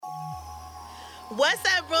What's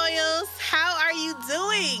up, Royals? How are you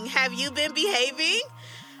doing? Have you been behaving?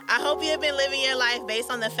 I hope you have been living your life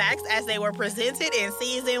based on the facts as they were presented in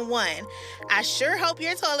season 1. I sure hope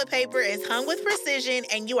your toilet paper is hung with precision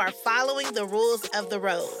and you are following the rules of the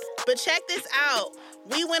road. But check this out.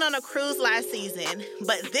 We went on a cruise last season,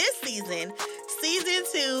 but this season, season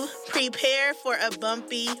 2, prepare for a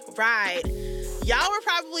bumpy ride. Y'all were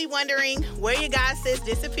probably wondering where your God sis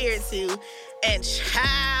disappeared to, and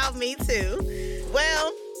child, me too.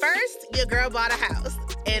 Well, first, your girl bought a house.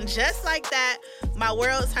 And just like that, my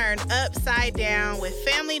world turned upside down with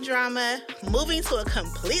family drama, moving to a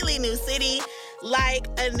completely new city, like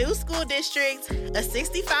a new school district, a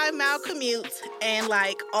 65-mile commute, and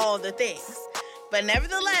like all the things. But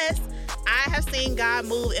nevertheless, I have seen God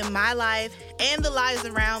move in my life and the lives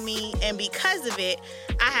around me, and because of it,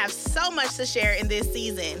 I have so much to share in this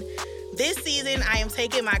season. This season, I am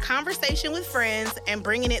taking my conversation with friends and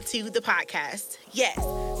bringing it to the podcast. Yes,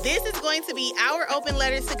 this is going to be our open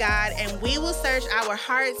letter to God, and we will search our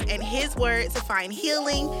hearts and His Word to find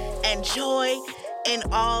healing and joy in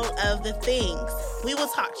all of the things. We will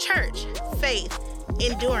talk church, faith,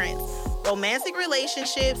 endurance, romantic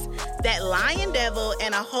relationships, that lion devil,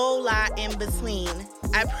 and a whole lot in between.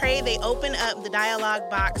 I pray they open up the dialogue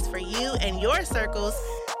box for you and your circles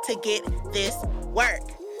to get this work.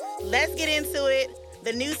 Let's get into it.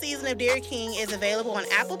 The new season of Dear King is available on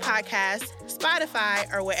Apple Podcasts,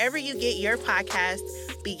 Spotify, or wherever you get your podcasts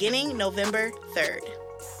beginning November 3rd.